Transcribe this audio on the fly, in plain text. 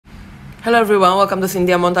Hello everyone, welcome to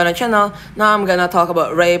Cynthia Montana channel. Now I'm gonna talk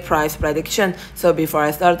about REI price prediction. So before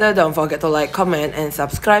I start, don't forget to like, comment and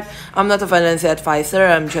subscribe. I'm not a financial advisor,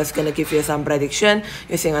 I'm just gonna give you some prediction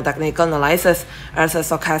using a technical analysis. As a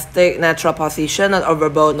stochastic natural position, not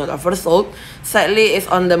overbought, not oversold. Slightly is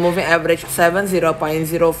on the moving average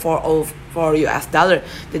 70.0404 US dollar.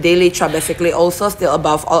 The daily chart basically also still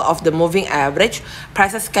above all of the moving average.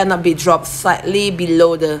 Prices cannot be dropped slightly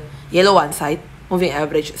below the yellow one side. Moving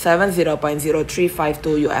average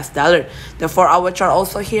 70.0352 US dollar. The 4-hour chart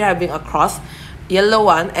also here having a cross, yellow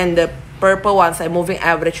one and the purple one side moving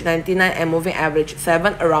average 99 and moving average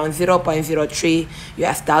 7 around 0.03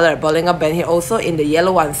 US dollar. Bollinger Band here also in the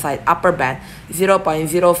yellow one side upper band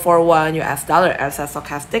 0.041 US dollar as a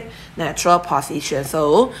stochastic natural position.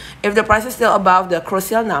 So if the price is still above the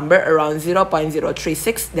crucial number around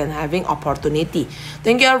 0.036, then having opportunity.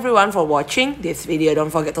 Thank you everyone for watching this video.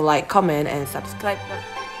 Don't forget to like, comment and subscribe.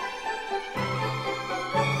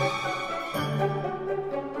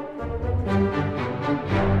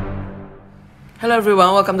 Hello everyone,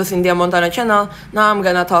 welcome to Cynthia Montana channel. Now I'm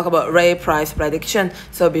gonna talk about REI price prediction.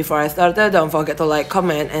 So before I start, don't forget to like,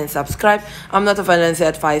 comment and subscribe. I'm not a financial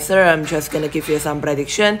advisor, I'm just gonna give you some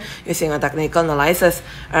prediction using a technical analysis.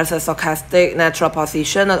 As a stochastic natural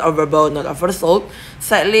position, not overbought, not oversold.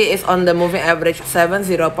 Slightly is on the moving average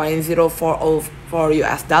 70.0404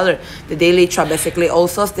 US dollar. The daily chart basically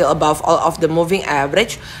also still above all of the moving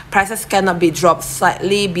average. Prices cannot be dropped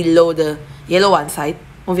slightly below the yellow one side.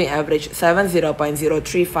 Moving average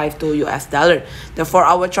 70.0352 US dollar. The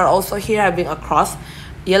 4-hour chart also here having a cross,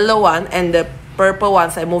 yellow one and the purple one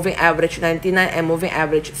side moving average 99 and moving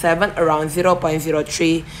average 7 around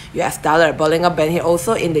 0.03 US dollar. Bollinger Band here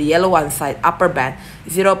also in the yellow one side upper band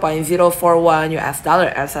 0.041 US dollar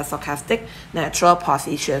as a stochastic natural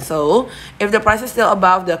position. So if the price is still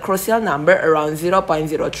above the crucial number around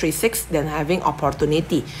 0.036, then having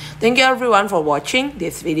opportunity. Thank you everyone for watching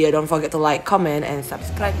this video. Don't forget to like, comment and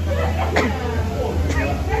subscribe.